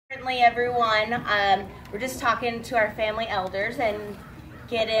differently, everyone. We're just talking to our family elders and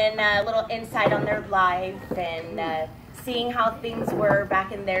getting a little insight on their life and seeing how things were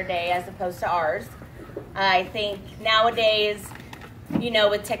back in their day as opposed to ours. I think nowadays, you know,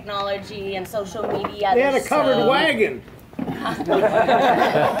 with technology and social media, they had a covered wagon.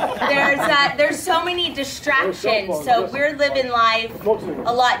 There's so many distractions, so we're living life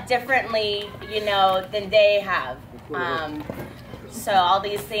a lot differently, you know, than they have. So all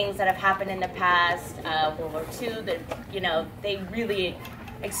these things that have happened in the past, World War II, that, you know, they really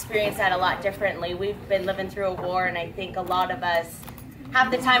experienced that a lot differently. We've been living through a war, and I think a lot of us half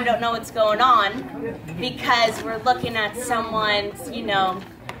the time don't know what's going on because we're looking at someone's, you know,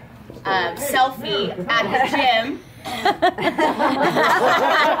 selfie at the gym.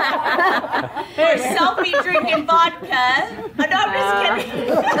 Or selfie drinking vodka. Oh, no, I'm just kidding.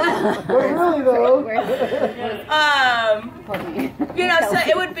 Really though. You know, so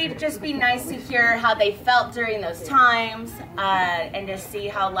it would just be nice to hear how they felt during those times, and to see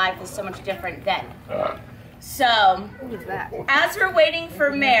how life is so much different then. So, as we're waiting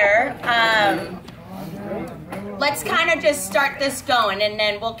for Mayor, let's kind of just start this going, and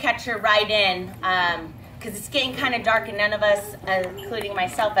then we'll catch her right in. Because it's getting kind of dark and none of us, including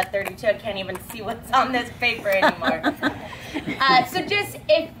myself at 32, I can't even see what's on this paper anymore. So just,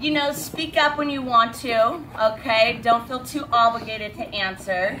 if you know, speak up when you want to, okay? Don't feel too obligated to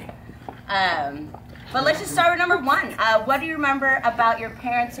answer. But let's just start with number one. What do you remember about your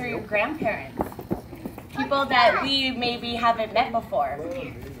parents or your grandparents? People that we maybe haven't met before.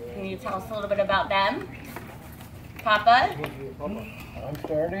 Can you tell us a little bit about them? Papa? I'm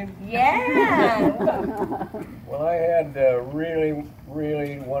starting? Yeah. Well, I had a really,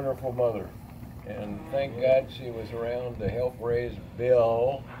 really wonderful mother. And thank God she was around to help raise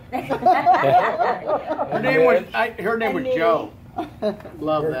Bill. Her name was Joe.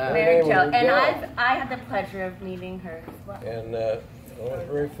 Love that. Mary Jo. And I had the pleasure of meeting her as well. And I was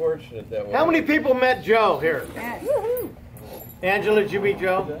very fortunate that way. How many people met Joe here? Angela, did you meet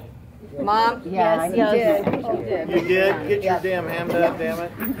Joe? Mom? Yes, you did. You did? Get your damn hand up, damn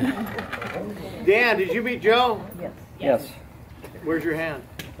it. Dan, did you meet Joe? Yes. Where's your hand?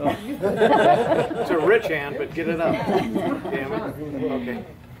 Oh. It's a rich hand, but get it up. Damn it. Okay.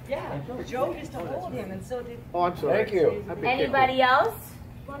 Yeah, Joe used to hold him, and so did... Oh, I'm sorry. Thank you. Anybody else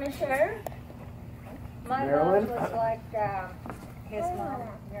want to share? My mom was like his mom,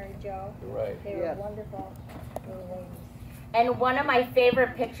 Mary Jo. Right. They were wonderful little ladies. And one of my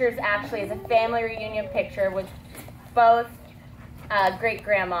favorite pictures actually is a family reunion picture with both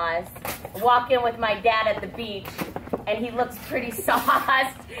great-grandmas walking with my dad at the beach, and he looks pretty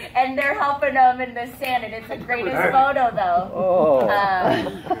sauced, and they're helping him in the sand, and it's the greatest photo, though. Oh.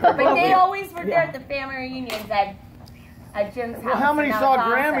 But they always were there at the family reunions at Jim's house. Well, how many saw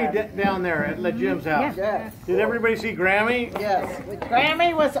Grammy down there at Jim's house? Yes. Did everybody see Grammy? Yes.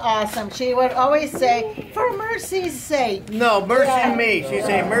 Grammy was awesome. She would always say, "For mercy's sake." No, mercy me. She'd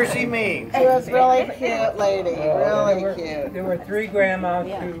say, mercy me. She was really cute lady. Really cute. There were 3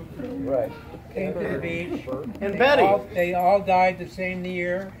 grandmas who Right. came to the beach. And Betty. They all died the same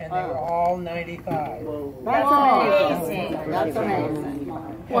year, and they were all 95. That's amazing. That's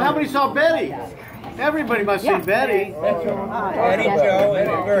amazing. Well, how many saw Betty? Everybody must see Betty. Betty, Joe, and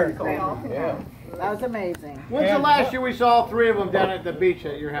Bert. Yeah. That was amazing. When's the last year we saw all 3 of them down at the beach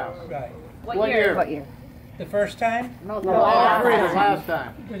at your house? Right. What year? What year? The first time, No, all 3 the last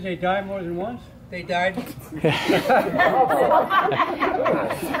time. did they die more than once? They died.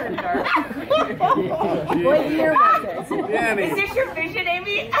 What year was it? Danny. Is this your vision,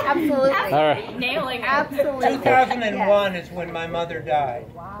 Amy? Absolutely. All right. Nailing it. Absolutely. 2001 is when my mother died.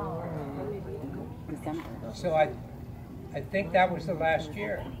 So I think that was the last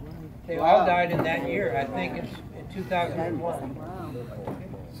year. They all died in that year. I think it's in 2001.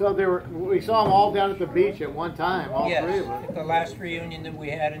 So we saw them all down at the beach at one time, all 3 of Yes, them. at the last reunion that we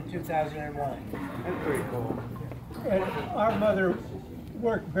had in 2001. That's pretty cool. And our mother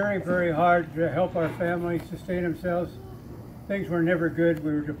worked very, very hard to help our family sustain themselves. Things were never good.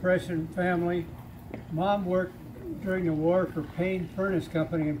 We were a depression family. Mom worked during the war for Payne Furnace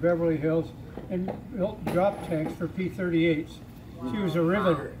Company in Beverly Hills and built drop tanks for P-38s. She was a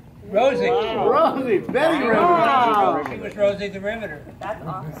riveter. Rosie. Rosie, Betty Riveter. She was Rosie the Riveter. That's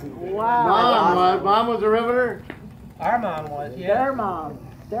awesome. Mom was a riveter? Our mom was, yeah. Their mom.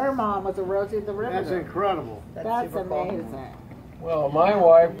 Their mom was a Rosie the Riveter. That's incredible. That's amazing. Well, my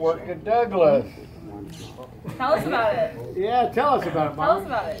wife worked at Douglas. Tell us about it. Yeah, tell us about it, Mom. Tell us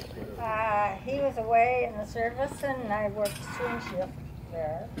about it. He was away in the service, and I worked swing shift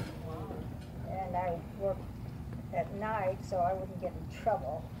there. And I worked at night, so I wouldn't get in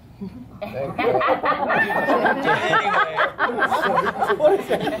trouble. Thank God. What does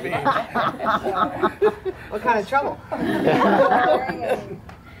that mean? What kind of trouble?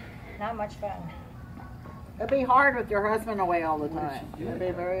 Not much fun. It'd be hard with your husband away all the time. It'd be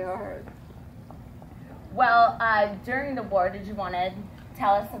very hard. Well, during the war, did you want to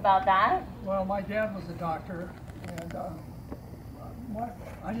tell us about that? Well, my dad was a doctor, and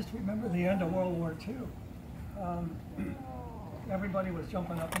I just remember the end of World War II. Everybody was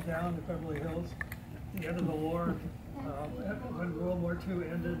jumping up and down to Beverly Hills. The end of the war, when World War II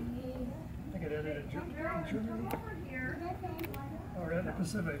ended, I think it ended in Germany, or in the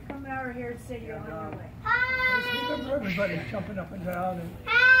Pacific. Come over here to see you on your way. I just remember everybody jumping up and down and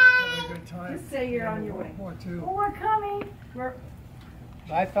having a good time. Just say you're on your way. World War II. Oh, we're coming.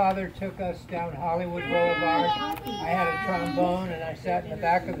 My father took us down Hollywood Boulevard. I had a trombone, and I sat in the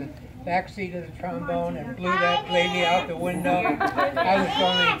back seat of the trombone and blew that lady out the window. I was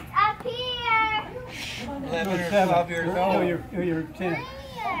only 11 or 12 years old. You're 10.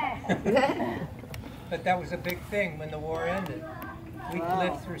 But that was a big thing when the war ended. We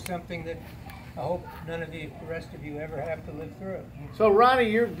lived through something that I hope none of the rest of you ever have to live through. So, Ronnie,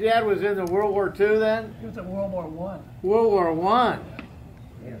 your dad was in the World War II then? He was in World War I. World War I.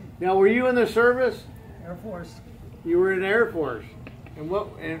 Now, were you in the service? Air Force. You were in the Air Force. And what?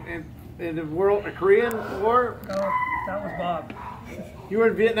 In the Korean War? No, that was Bob. You were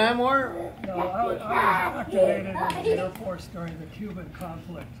in Vietnam War? No, I was activated in the Air Force during the Cuban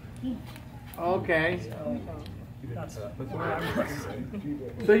conflict. Okay. So that's where I was.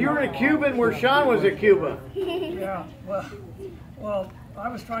 So you were a Cuban where Sean was a Cuba? Yeah. Well, I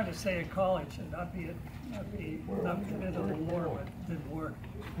was trying to stay in college and not get into the war, but it didn't work.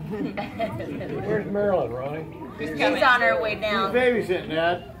 Where's Marilyn, Ronnie? She's on her way Who's down. babysitting,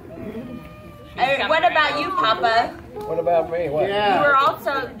 Dad? What about you, Papa? What about me? What? Yeah. You were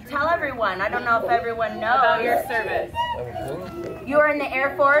also, tell everyone, I don't know if everyone knows. About your service. You were in the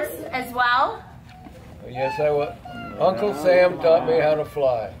Air Force as well? Yes, I was. Uncle Sam taught me how to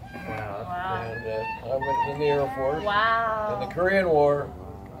fly. Wow. And I was in the Air Force. Wow. In the Korean War.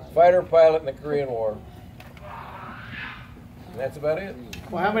 Fighter pilot in the Korean War. And that's about it.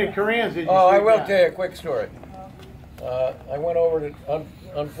 Well, how many Koreans did you Oh, I shoot will down? tell you a quick story. I went over to,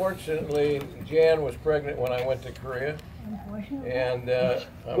 unfortunately, Jan was pregnant when I went to Korea. And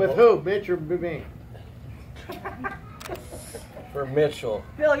With who, Mitch or me? For Mitchell.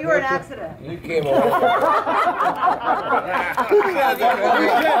 Bill, you were an accident. You came over.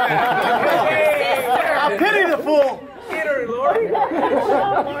 I pity the fool.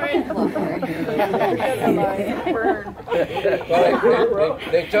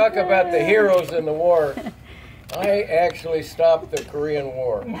 They talk about the heroes in the war. I actually stopped the Korean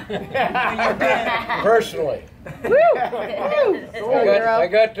War. Personally. I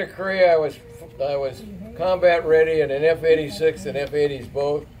got to Korea. I was combat ready in an F-86 and F-80s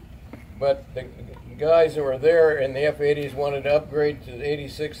both. But the guys that were there in the F-80s wanted to upgrade to the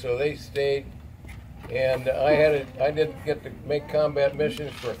 86, so they stayed. And I didn't get to make combat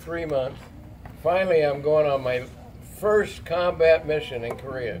missions for 3 months. Finally, I'm going on my first combat mission in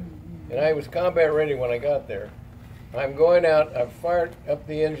Korea. And I was combat ready when I got there. I'm going out, I've fired up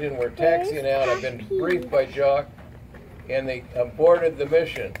the engine, we're taxiing out, I've been briefed by Jock, and they aborted the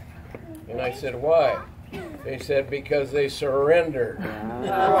mission. And I said, why? They said, because they surrendered.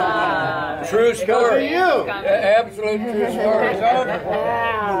 True story. You. Absolute true story. It's over.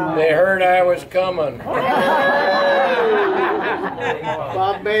 They heard I was coming.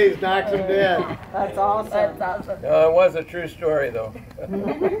 Bob Mays knocks him dead. That's awesome. That's awesome. No, it was a true story, though.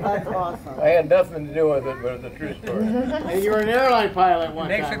 That's awesome. I had nothing to do with it, but it's a true story. And you were an airline pilot one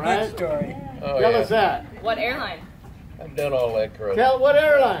Makes a time, good right? story. Oh, Tell yeah. us that. What airline? I've done all that crap. Tell what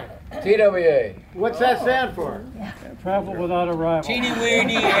airline? TWA. What's that stand for? Travel without a rival. Teeny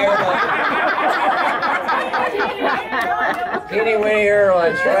weeny airline. Teeny Weeny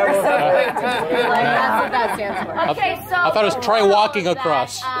Airlines travel. That's what that stands for. Okay, so I thought it was try walking that,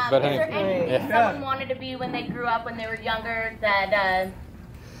 across, but is there anyway, anything someone wanted to be when they grew up, when they were younger, that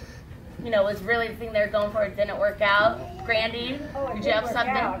was really the thing they were going for? It didn't work out. Grandy, Oh, it did did you have work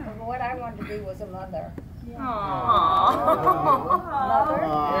something? out, 'cause what I wanted to be was a mother. Aww.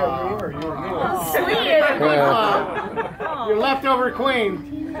 Mother? Sweet. Your leftover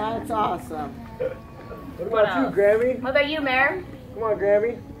queen. That's awesome. What about you, Grammy? What about you, Mare? Come on,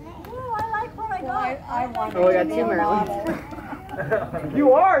 Grammy. Oh, I like what I got. I wanted Oh, we got to be two a Marilyns. model.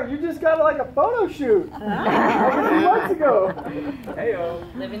 You are. You just got like a photo shoot. Like a few months ago. Heyo.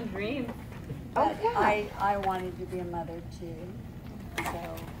 Living dreams. But I wanted to be a mother too.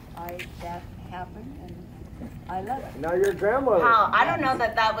 So that happened, and I love it. Now you're a grandmother. Wow, I don't know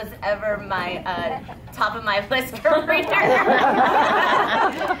that that was ever my top of my list for reader.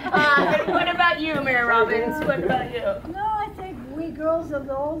 What about you, Mary Robbins? What about you? No, I think we girls of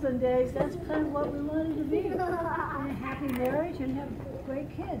the olden days, that's kind of what we wanted to be. A happy marriage and have great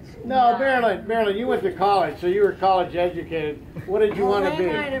kids. No, Marilyn, you went to college, so you were college educated. What did you want to be?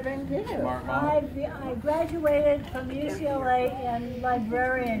 I graduated from UCLA in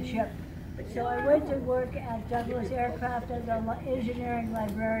librarianship. So I went to work at Douglas Aircraft as an engineering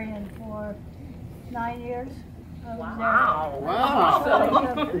librarian for 9 years. Wow. So I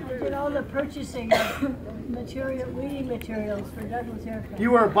did all the purchasing of reading materials for Douglas Aircraft.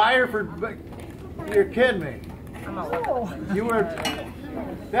 You were a buyer for, you're kidding me. Oh. You were,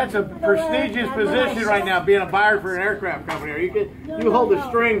 that's a prestigious position right now, being a buyer for an aircraft company. Are you kidding? You hold the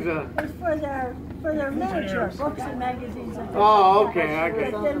strings of. It's for their literature, books and magazines. And Oh, okay.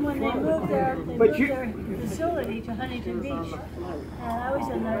 But then when they moved their facility to Huntington Beach, and I was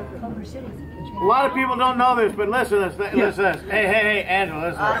in Culver City. A lot of people don't know this, but listen to this. Hey, Angela,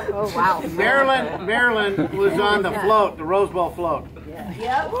 listen to this. Oh, wow. Marilyn was on the float, the Rose Bowl float.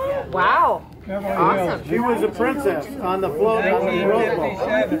 Yep. Wow. Awesome. She was a princess on the float on the Rose Bowl.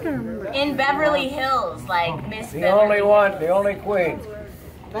 1957. In Beverly Hills, like Miss The Beverly. only one, the only queen.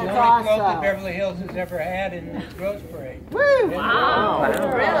 The only float that Beverly Hills has ever had in the Rose Parade. Woo! Wow,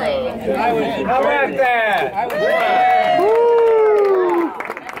 really? And I was in How about that? I was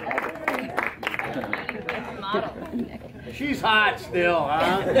She's hot still,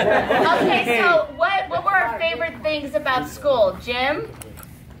 huh? Okay, so what were our favorite things about school, Jim?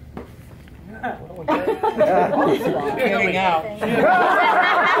 getting out.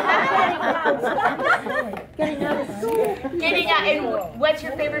 Getting out of school. Getting out, and what's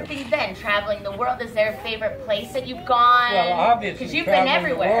your favorite thing then? Traveling the world? Is there a favorite place that you've gone? Well, obviously, because you've been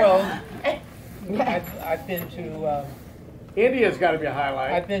traveling the everywhere. world. I've been to. India's got to be a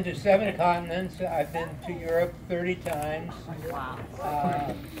highlight. I've been to 7 continents. I've been to Europe 30 times. Wow.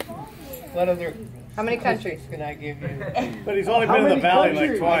 What other? How many countries Can I give you? But he's only been in the valley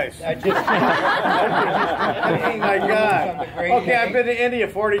like twice. I just. Oh my God. Okay, I've been to India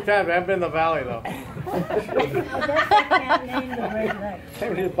 40 times. I haven't been in the valley though. I guess I can't name the Great Lakes.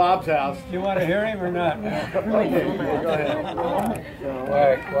 Came to Bob's house. Do you want to hear him or not? Okay, go ahead.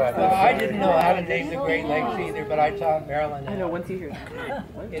 Well, I didn't know how to name the Great Lakes either, but I taught Maryland. I know, once you hear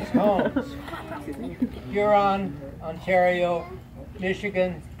It's Holmes, Huron, Ontario,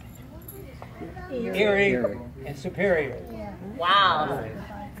 Michigan, Erie, and Superior. Wow.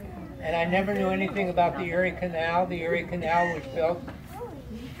 And I never knew anything about the Erie Canal. The Erie Canal was built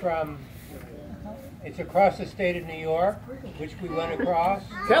it's across the state of New York, which we went across.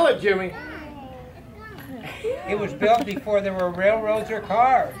 Tell it, Jimmy. It was built before there were railroads or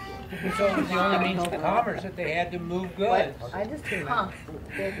cars. So it was the only means of commerce that they had to move goods. I just came out.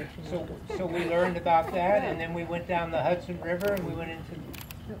 So we learned about that, and then we went down the Hudson River, and we went into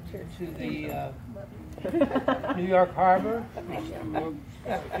the New York Harbor. We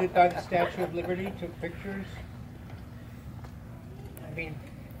stood by the Statue of Liberty, took pictures. I mean,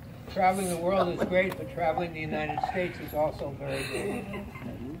 traveling the world is great, but traveling the United States is also very good.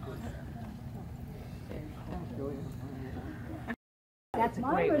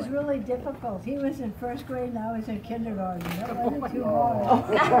 Mine was really difficult. He was in first grade and I was in kindergarten. That wasn't too hard.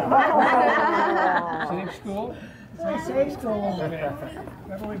 Same school? Same school.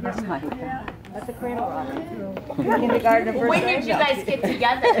 That's a cradle rocker. Kindergarten. When did you guys get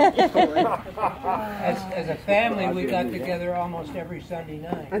together? As a family, we got together almost every Sunday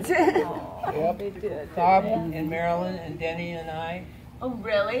night. That's it. Yep. Bob and Marilyn and Denny and I. Oh,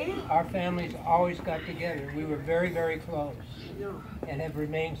 really? Our families always got together. We were very, very close and have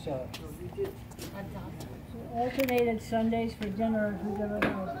remained so. Alternated Sundays for dinner.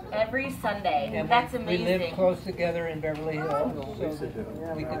 Every Sunday. And That's we amazing. lived close together in Beverly Hills, so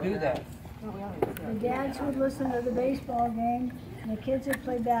that we could do that. The dads would listen to the baseball game, and the kids would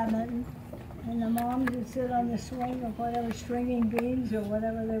play badminton, and the moms would sit on the swing or whatever, stringing beans or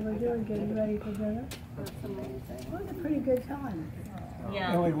whatever they were doing, getting ready for dinner. It was a pretty good time.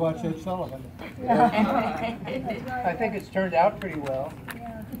 Yeah. And we'd watch Ed Sullivan. I think it's turned out pretty well.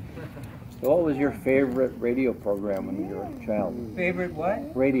 So what was your favorite radio program when you were a child? Favorite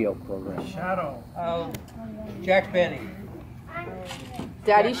what? Radio program. Shadow. Oh, Jack Benny.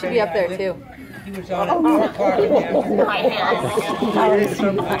 Dad, you should be up there too. He was on at 4 o'clock in the afternoon. My hands.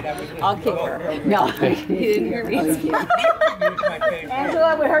 I'll kick her. No, he didn't hear me. He was my favorite.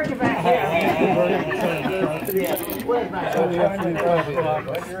 Angela, we heard you back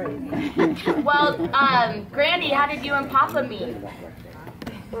Well, Grandy, how did you and Papa meet?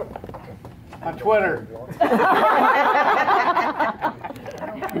 On Twitter. I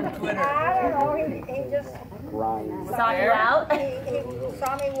don't know. He just Saw you out? He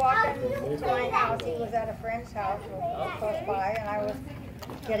saw me walking to my house. He was at a friend's house close by, and I was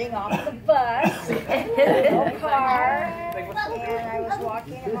getting off the bus, no car, and I was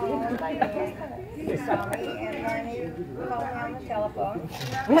walking home, and he saw me, and then he called me on the telephone.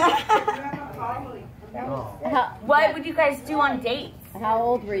 What would you guys do on dates? How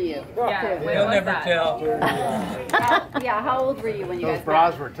old were you? Yeah, we'll never tell. How old were you when you Those guys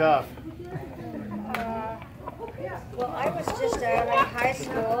bras were tough. Well, I was just out of high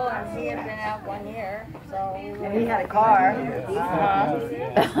school, and he had been out 1 year, so we were. And he had a car.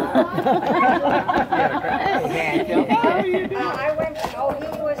 I went. Oh,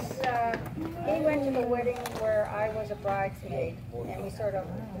 he went to the wedding where I was a bridesmaid, and we sort of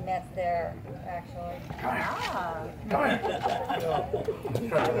met there, actually.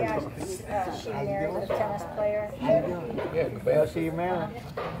 Yeah, she married a tennis player. Yeah, I'll see you, man.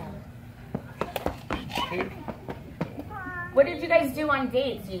 What did you guys do on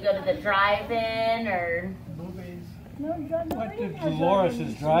dates? You go to the drive-in or? Went to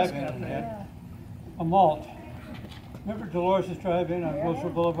Dolores' drive-in and had a malt. Remember Dolores' drive-in on Wilshire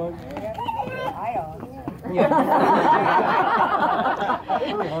Boulevard? I own.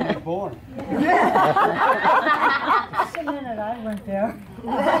 Hardly born. Just a minute, I went there.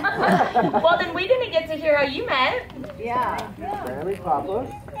 Well, then we didn't get to hear how you met. Yeah. Granny, Papa.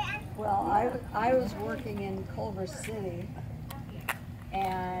 Well, I was working in Culver City,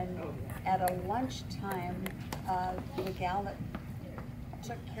 and at a lunchtime, the gal that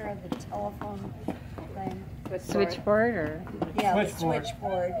took care of the telephone thing. Switchboard or? Yeah, the Switchboard.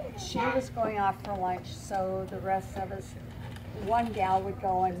 switchboard. She was going off for lunch, so the rest of us, one gal would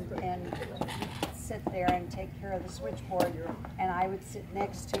go and sit there and take care of the switchboard, and I would sit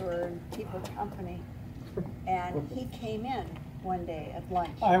next to her and keep her company. And he came in one day at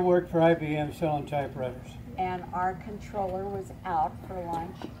lunch. I worked for IBM selling typewriters. And our controller was out for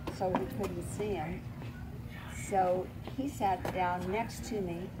lunch, so we couldn't see him. So he sat down next to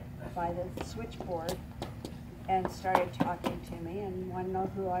me by the switchboard and started talking to me and wanted to know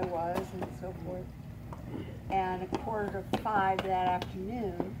who I was and so forth. And 4:45 that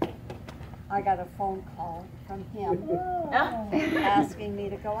afternoon, I got a phone call from him asking me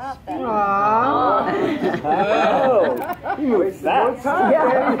to go out that night. Oh, you wasted no time.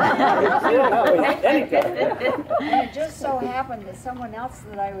 And it just so happened that someone else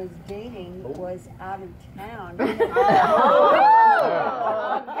that I was dating was out of town.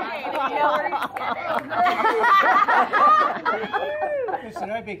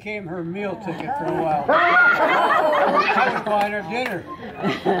 Listen, I became her meal ticket for a while. I was buying her dinner.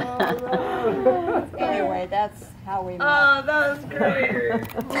 Anyway, that's how we met. Oh, that was great.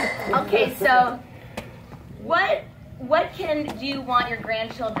 Okay, so what do you want your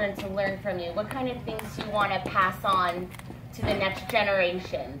grandchildren to learn from you? What kind of things do you want to pass on to the next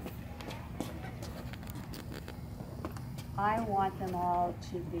generations? I want them all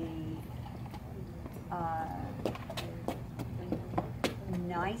to be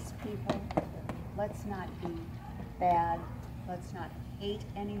nice people. Let's not be bad. Let's not hate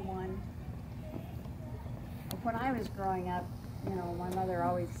anyone. When I was growing up, you know, my mother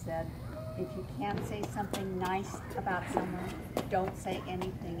always said, if you can't say something nice about someone, don't say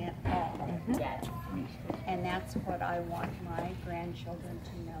anything at all. Yes. And that's what I want my grandchildren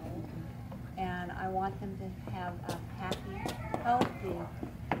to know. And I want them to have a happy, healthy,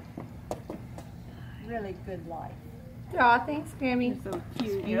 really good life. Aw, thanks, Grammy. So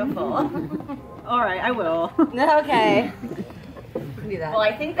cute. Beautiful. All right, I will. Okay. Do that. Well,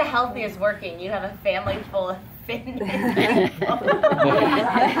 I think the healthy is working. You have a family full of fitness people.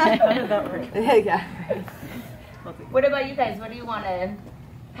 Yeah. What about you guys? What do you want to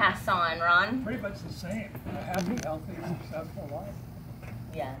pass on, Ron? Pretty much the same. A happy, healthy, successful life.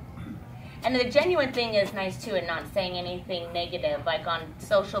 Yeah. And the genuine thing is nice too, and not saying anything negative. Like on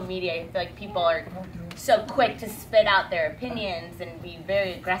social media, I feel like people are so quick to spit out their opinions and be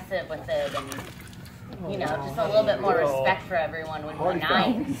very aggressive with it, and you know, just a little bit more respect for everyone would be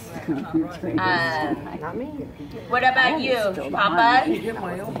nice. Not me. What about you, Papa?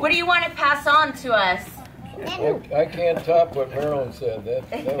 What do you want to pass on to us? I can't top what Marilyn said. That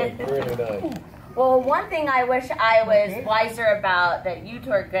was really nice. Well, one thing I wish I was wiser about that you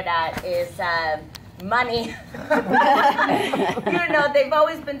two are good at is money. You know, they've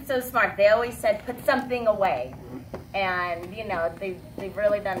always been so smart. They always said, put something away. And, you know, they've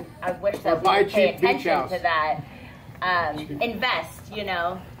really done, I wish that we would pay attention to that. Invest, you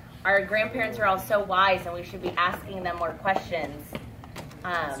know. Our grandparents are all so wise, and we should be asking them more questions.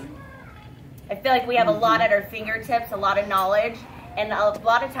 I feel like we have a lot at our fingertips, a lot of knowledge, and a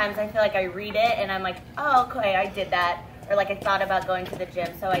lot of times I feel like I read it and I'm like, oh, okay, I did that. Or like I thought about going to the gym,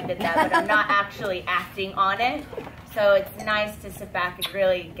 so I did that, but I'm not actually acting on it. So it's nice to sit back and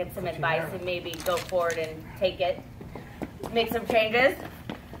really get some advice and maybe go forward and take it, make some changes.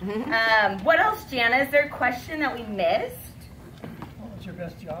 What else, Jana? Is there a question that we missed? What's your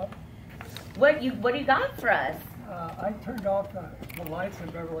best job? What do you got for us? I turned off the lights in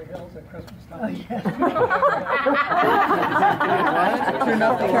Beverly Hills at Christmas time. Turn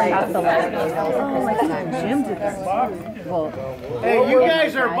off the lights. Jim did that. Well, Hey, you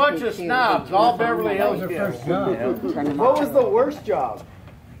guys are a bunch of snobs, all Beverly Hills That was kids. her first job. What was the worst job?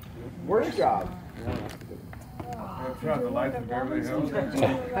 Worst job? Turn off the lights in Beverly Hills.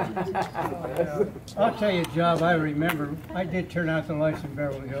 I'll tell you a job I remember. I did turn out the lights in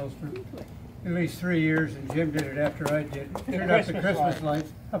Beverly Hills for at least 3 years, and Jim did it after I did. Turned out the Christmas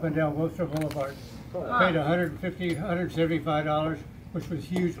lights up and down Wilshire Boulevard. Paid $150, $175, which was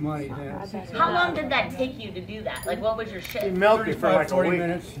huge money then. How long did that take you to do that? Like, what was your shift? You milked it for like a 40 week.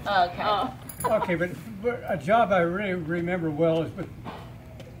 minutes. Oh, okay. Okay, but a job I really remember well is,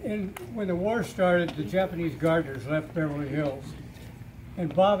 when the war started, the Japanese gardeners left Beverly Hills,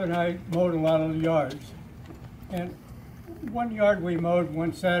 and Bob and I mowed a lot of yards. And one yard we mowed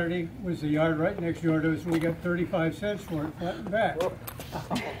one Saturday was the yard right next door to us, and we got 35 cents for it, front and back.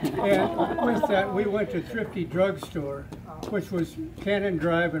 And with that, we went to Thrifty Drugstore, which was Cannon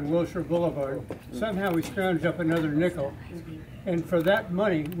Drive and Wilshire Boulevard. Somehow we scrounged up another nickel. And for that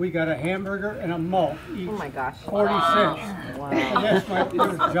money, we got a hamburger and a malt each. oh my gosh. 40 cents. Wow. And that's my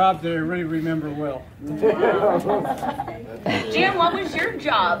first job that I really remember well. Jim, what was your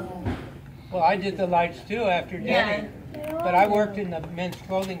job? Well, I did the lights too after Jenny, but I worked in the men's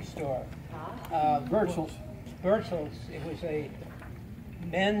clothing store. Virtuals. Bertzel's. It was a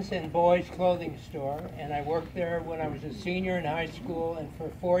men's and boys clothing store, and I worked there when I was a senior in high school and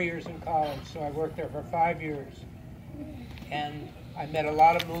for 4 years in college. So I worked there for 5 years, and I met a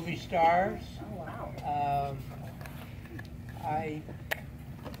lot of movie stars.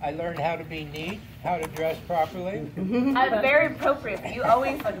 I learned how to be neat, how to dress properly. Very appropriate. You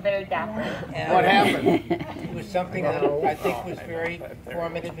always look very dapper. And What happened? it was something that I think was very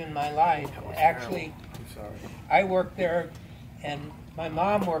formative in my life. Actually, I worked there, and my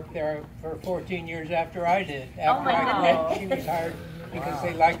mom worked there for 14 years after I did. After my I goodness. quit, she was hired because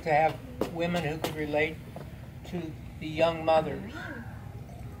they like to have women who could relate to the young mothers.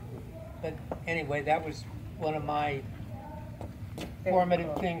 But anyway, that was one of my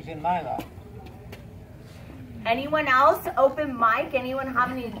formative things in my life. Anyone else? Open mic. Anyone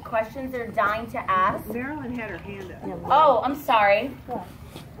have any questions they're dying to ask? Marilyn had her hand up. Oh, I'm sorry.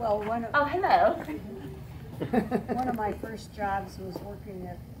 Well, one Oh, hello. of my first jobs was working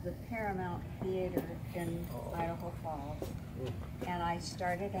at the Paramount Theater in Idaho Falls. And I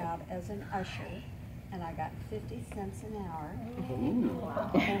started out as an usher, and I got 50 cents an hour.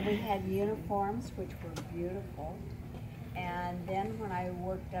 And we had uniforms, which were beautiful. And then when I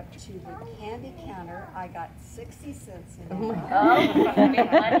worked up to the candy counter, I got 60 cents an hour. Oh,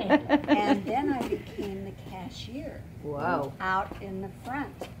 big money. And then I became the cashier. Wow. Out in the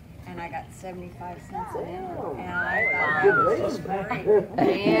front. And I got 75 cents an hour. And I thought that was just great.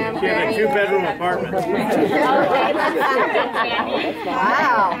 Damn. She had a 2-bedroom apartment.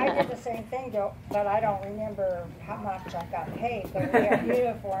 Wow. I did the same thing, though, but I don't remember how much I got paid. But we had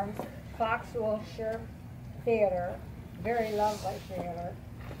uniforms, Foxwell Sheriff Theater, very lovely theater,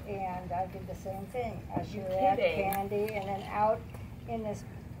 and I did the same thing. Usherette, candy, and then out in this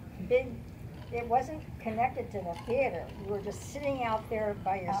big, it wasn't connected to the theater. You were just sitting out there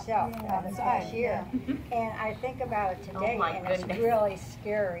by yourself on the cashier. And I think about it today, and it's really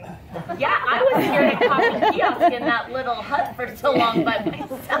scary. Yeah, I was scared to coffee kiosk in that little hut for so long by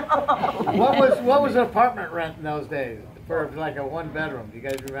myself. What was apartment rent in those days for like a 1-bedroom? Do you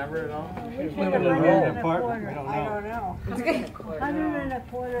guys remember it all? She was living in a real apartment. We don't I know. don't know. $125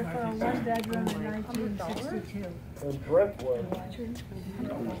 for a 1-bedroom in 1962.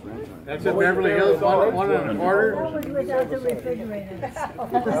 That's in Beverly Hills, one and a quarter? That was without the refrigerator.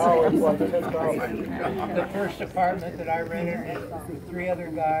 The first apartment that I rented was with 3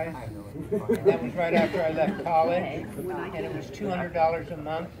 other guys. And that was right after I left college. And it was $200 a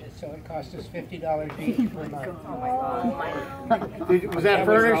month, so it cost us $50 each per month. Was that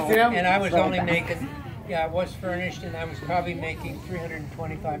furnished, Jim? And I was only making, yeah, it was furnished, and I was probably making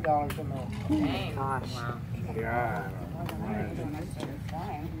 $325 a month. Gosh. Yeah.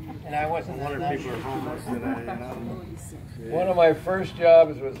 And I wasn't People are homeless today, you know. One of my first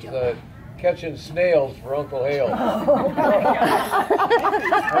jobs was catching snails for Uncle Hale. We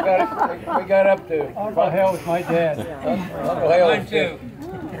got up to... Uncle Hale was my dad. Uncle Hale was Mine too.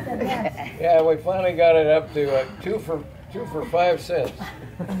 Yeah, we finally got it up to 2 for 5 cents.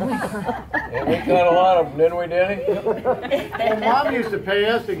 And we caught a lot of them, didn't we, Denny? Well, Mom used to pay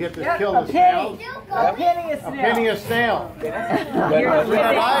us to get to kill the snails. A penny a snail. A penny a snail. We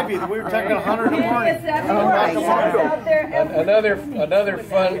had Ivy. We were taking 100 in the morning. Another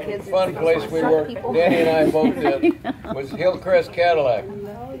fun place we worked, Danny and I both did, was Hillcrest Cadillac.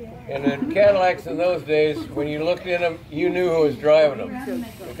 And the Cadillacs in those days, when you looked in them, you knew who was driving them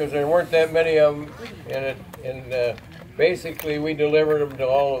because there weren't that many of them. And basically, we delivered them to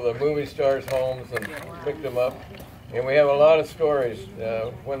all of the movie stars' homes and picked them up. And we have a lot of stories.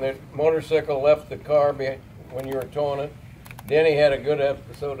 When the motorcycle left the car when you were towing it, Denny had a good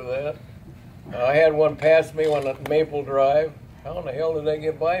episode of that. I had one pass me on Maple Drive. How in the hell did they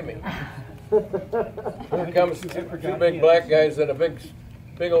get by me? Here comes two big black guys in a big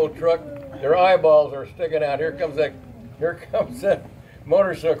old truck. Their eyeballs are sticking out. Here comes that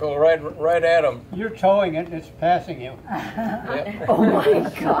motorcycle right at them. You're towing it and it's passing you. Yep. Oh my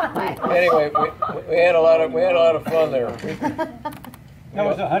God. Anyway, we had a lot of fun there. That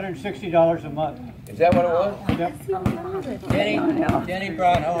was $160 a month. Is that what it was? Yep. Denny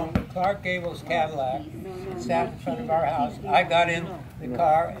brought home Clark Gable's Cadillac, sat in front of our house. I got in the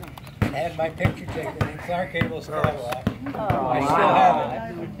car and had my picture taken in Clark Gable's Cadillac. I still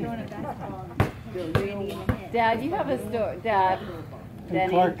have it. Dad, you have a story. Dad, And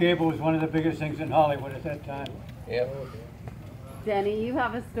Clark Gable was one of the biggest things in Hollywood at that time. Yep. Denny, you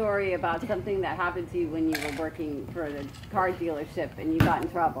have a story about something that happened to you when you were working for the car dealership and you got in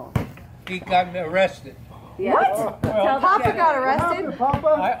trouble. He got arrested. Yeah. Well, Papa got arrested?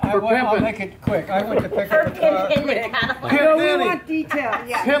 I'll make it quick. I went to pick up a car. Pimp Denny.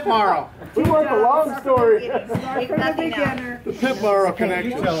 Details. Pimp Morrow. We want the long story. Start from the beginner. The Pimp Morrow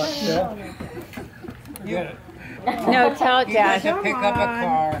connection. Tell it, Phil. No, tell it, He had Dad. to pick up a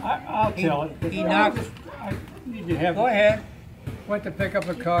car. I'll tell it. He knocked. Go ahead. Went to pick up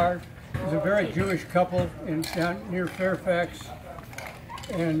a car. It was a very Jewish couple down near Fairfax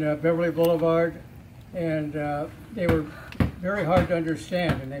and Beverly Boulevard, and they were very hard to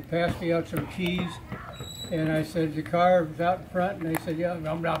understand. And they passed me out some keys, and I said the car was out in front, and they said, "Yeah,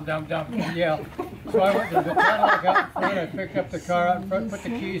 dum dum dum dum." Yeah. So I went to the Cadillac out in front. I picked up the car out in front, put the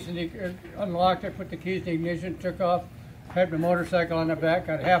keys in the unlocked it, put the keys in the ignition, took off. Had my motorcycle on the back.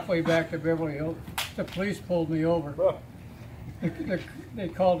 Got halfway back to Beverly Hills. The police pulled me over. They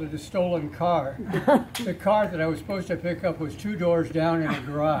called it a stolen car. The car that I was supposed to pick up was 2 doors down in a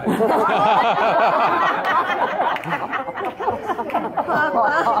garage.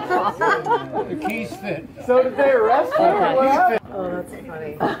 The keys fit. So did they arrest you? Oh, that's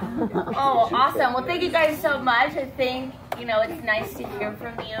funny. Oh, awesome. Well, thank you guys so much. I think, it's nice to hear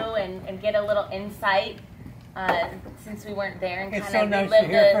from you and get a little insight since we weren't there and It's kind so of nice to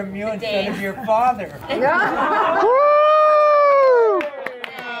hear relive from you the instead days. of your father.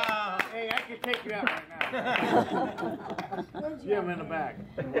 Hey, I can take you out right now. Jim in the back.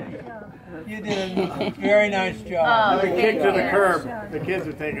 You did a very nice job. Oh, The thank kick to the you. curb. The kids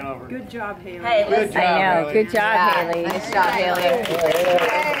are taking over. Good job, Haley. Hey, Good listen. job, I know. Haley. Good job, Haley. Nice job, Haley.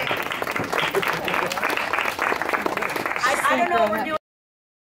 I don't know what we're doing.